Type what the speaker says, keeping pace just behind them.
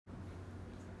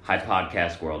Hi,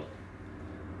 podcast world.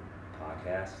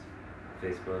 Podcast,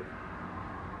 Facebook.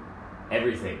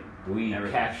 Everything. We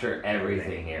Everything. capture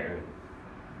everything here.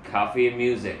 Coffee and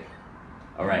music.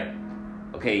 All right.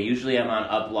 Okay, usually I'm on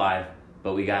Up Live,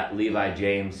 but we got Levi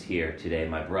James here today,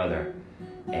 my brother,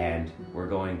 and we're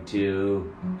going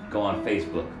to go on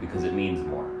Facebook because it means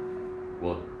more.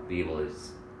 We'll be able to,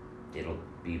 it'll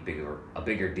be a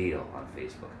bigger deal on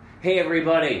Facebook. Hey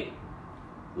everybody!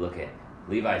 Look at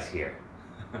Levi's here.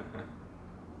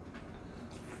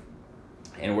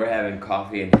 And we're having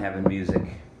coffee and having music,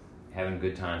 having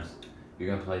good times. You're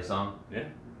gonna play a song? Yeah.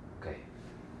 Okay,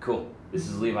 cool. This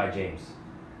is Levi James.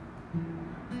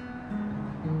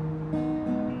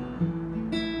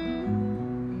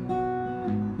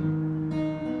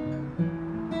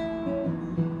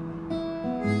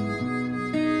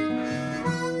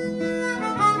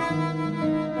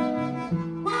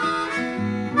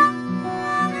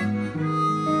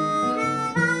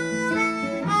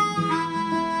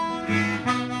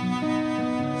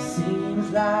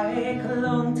 Seems like a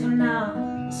long time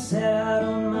now, set out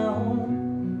on my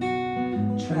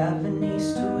own, traveling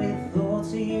east with thoughts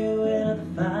of you and of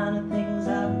the finer things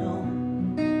I've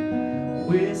known,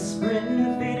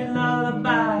 whispering faded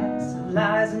lullabies of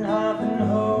lies and half and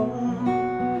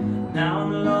home. Now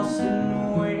I'm lost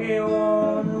and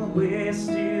wayworn,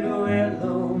 wasted away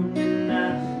alone, and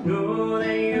I know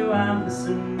that you are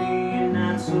missing me, and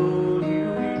I told you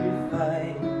we'd be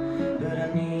fine, but I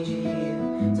need you here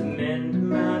to mend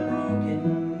my broken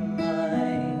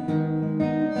mind.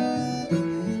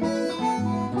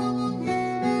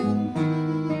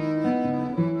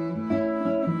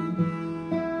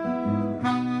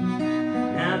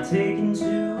 Now taken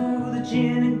to the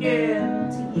gin again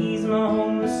to ease my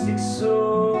homesick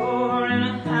sore, and a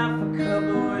half a cup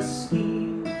of whiskey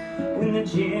when the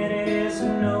gin is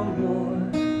no more.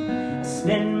 I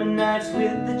spend my nights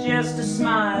with the jester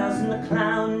smiles and the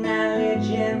clown alley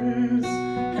gems,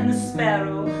 and the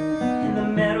sparrow and the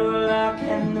meadowlark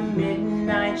and the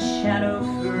midnight shadow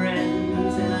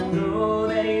friends. And I know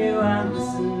that you are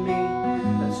missing me.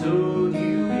 I told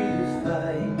you we'd be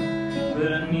fine,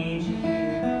 but I need you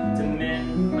here to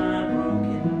mend my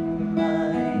broken mind.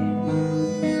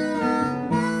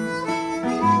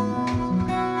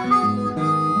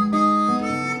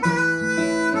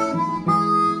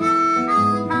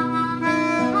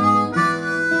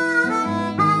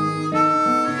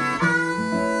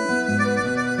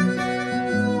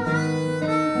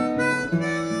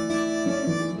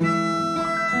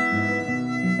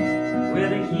 Where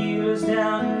the healers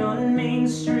down on Main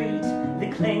Street, they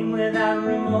claim without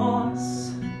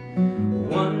remorse,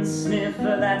 one sniff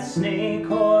of that snake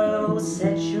oil will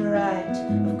set you right,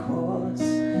 of course.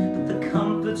 But the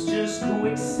comfort's just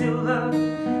quicksilver,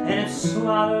 and it's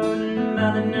swallowed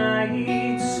by the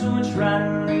night. So I try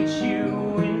to reach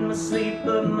you in my sleep,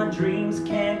 but my dreams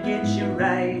can't get you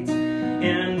right.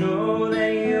 And I know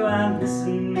that you are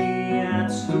missing me. I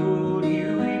told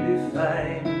you we'd be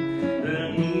fine, but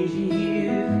I need you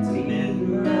here to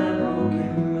mend my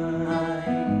broken mind.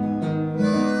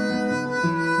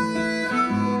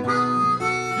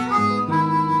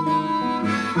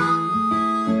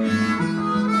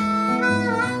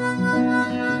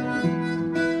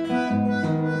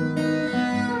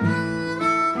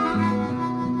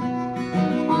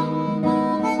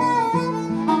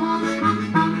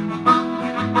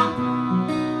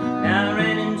 Now I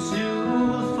ran into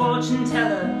the fortune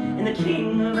teller and the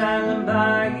king of alibis.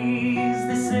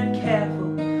 They said, careful,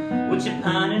 what you're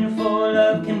pining for,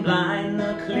 love can blind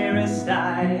the clearest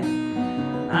eye.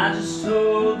 I just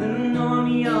told them, no, I'm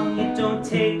young, it don't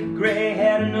take a grey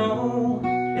hair to know.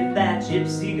 If that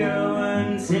gypsy girl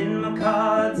wasn't in my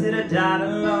cards, it'd have died a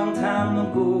long time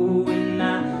ago. And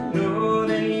I know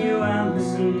that you are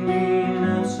missing me, and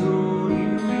I told you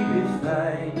we'd be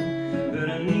fine, but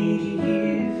I need you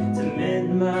here to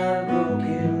mend my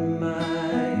broken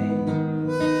mind.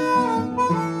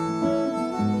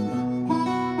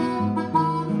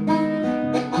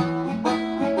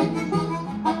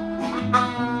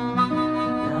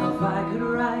 Now if I could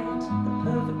write the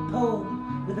perfect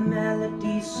poem with a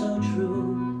melody so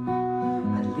true,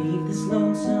 I'd leave this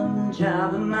lonesome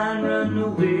job of mine, run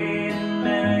away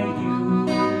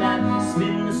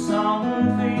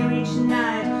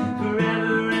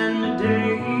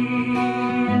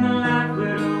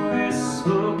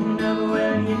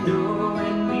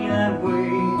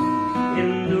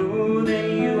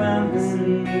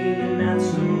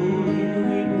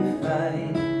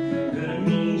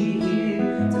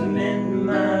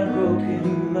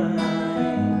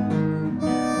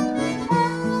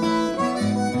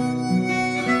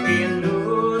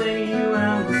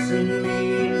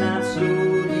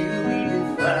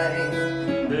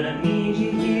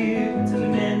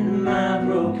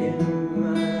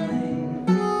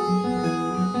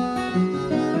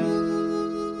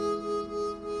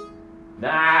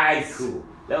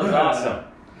awesome.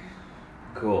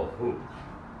 Cool. Ooh.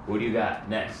 What do you got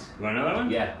next? You want another one?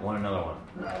 Yeah, want another one.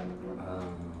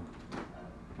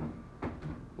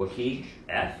 What key?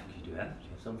 F. Can you do F? Do you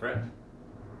have some for F?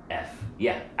 F.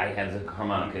 Yeah, I have the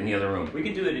harmonica in the other room. We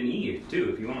can do it in E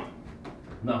too if you want.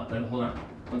 No, then hold on.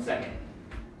 1 second.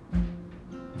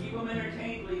 Keep them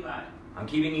entertained, Levi. I'm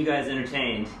keeping you guys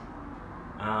entertained.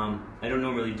 I don't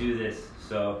normally do this,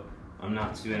 so I'm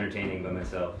not too entertaining by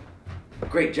myself.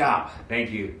 Great job.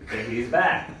 Thank you. He's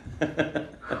back.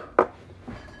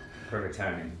 Perfect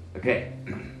timing. Okay.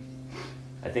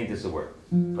 I think this will work.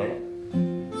 Play it.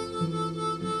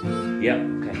 Yep,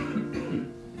 okay.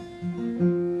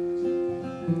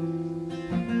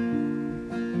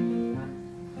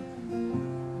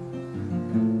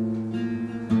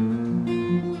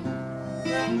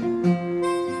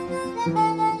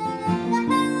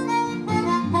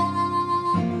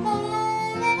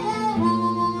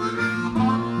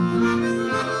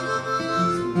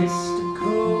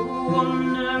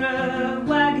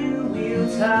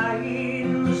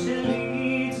 She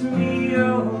leads me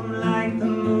home like the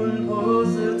moon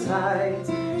pulls the tides.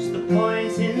 She's the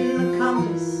point in the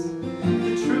compass,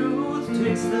 the truth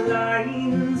twixt the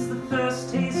lines, the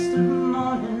first taste of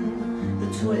morning, the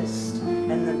twist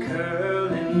and the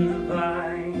curl in the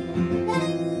vine.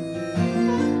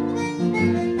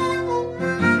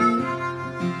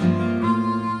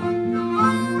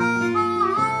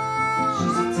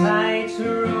 She's a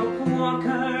tightrope walker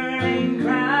and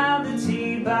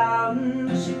gravity bound,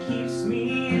 but she keeps me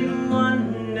in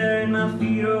wonder and my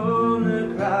feet on the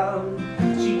ground.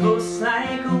 She boasts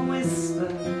like a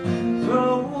whisper,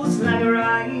 rolls like a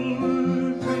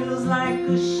rhyme, thrills like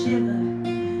a shiver,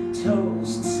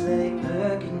 toasts like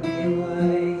burgundy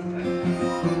wine.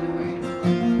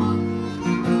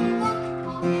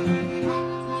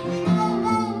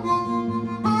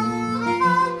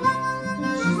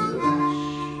 She's the rush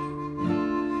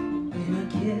in a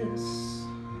kiss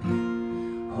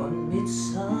on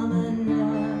midsummer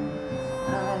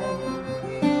night,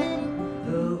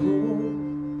 the hope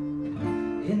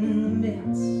in the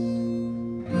midst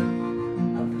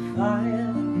of the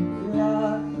firelight.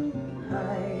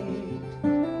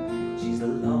 She's the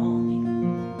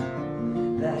longing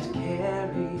that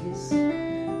carries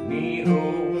me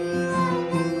home.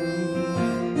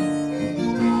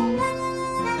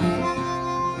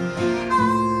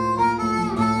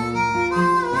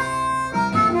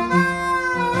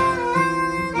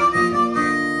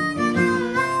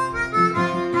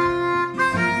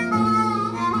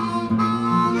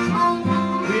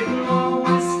 With more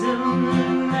wisdom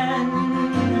than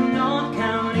the North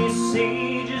County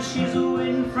sages, she's a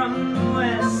wind from the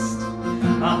west,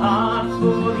 a heart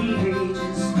for the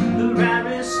ages, the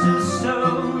rarest of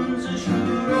stones, a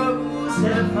true rose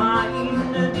that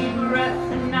find a deep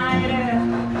breath and night air,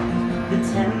 the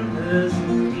tempers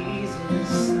and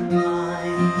pleases the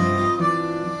mind.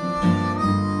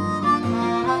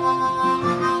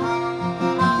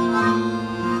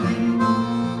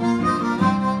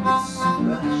 It's a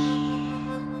rush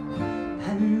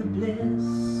and the bliss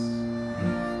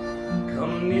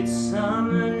come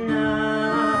midsummer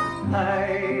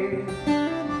night,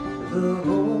 the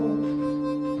hope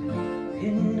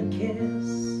in the kiss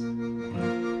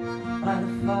by the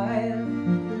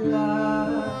firelight.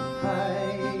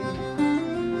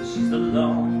 She's the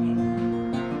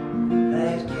longing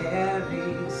that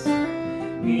carries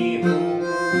me home.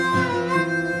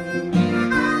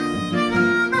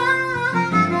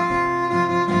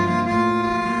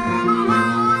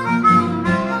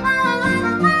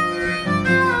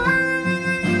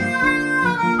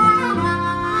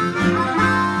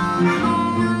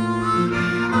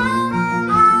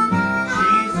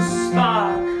 She's a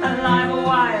spark, a live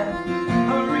wire,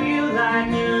 a real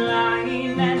lightning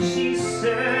line, and she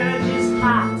surges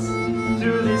hot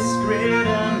through this grid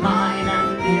of mine.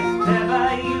 And if ever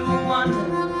you wonder,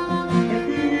 if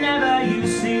never you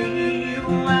see,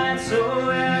 well, it's all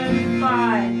very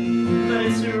fine, but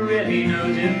it's really no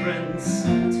difference to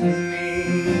me.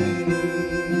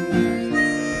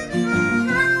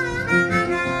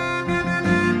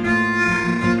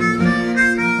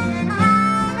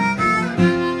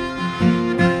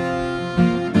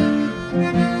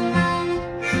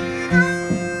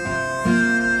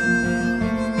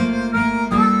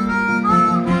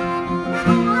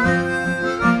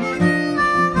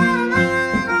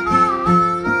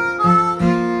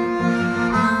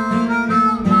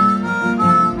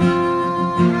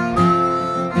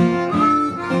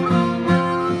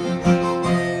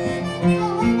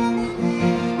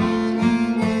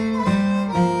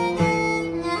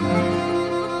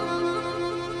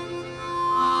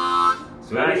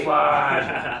 Nice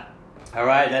one. All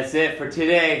right, that's it for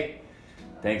today.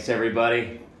 Thanks,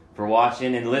 everybody, for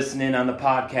watching and listening on the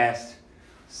podcast.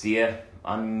 See ya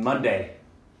on Monday.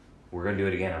 We're going to do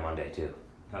it again on Monday, too.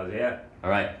 How's yeah? All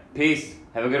right. Peace.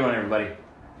 Have a good one, everybody.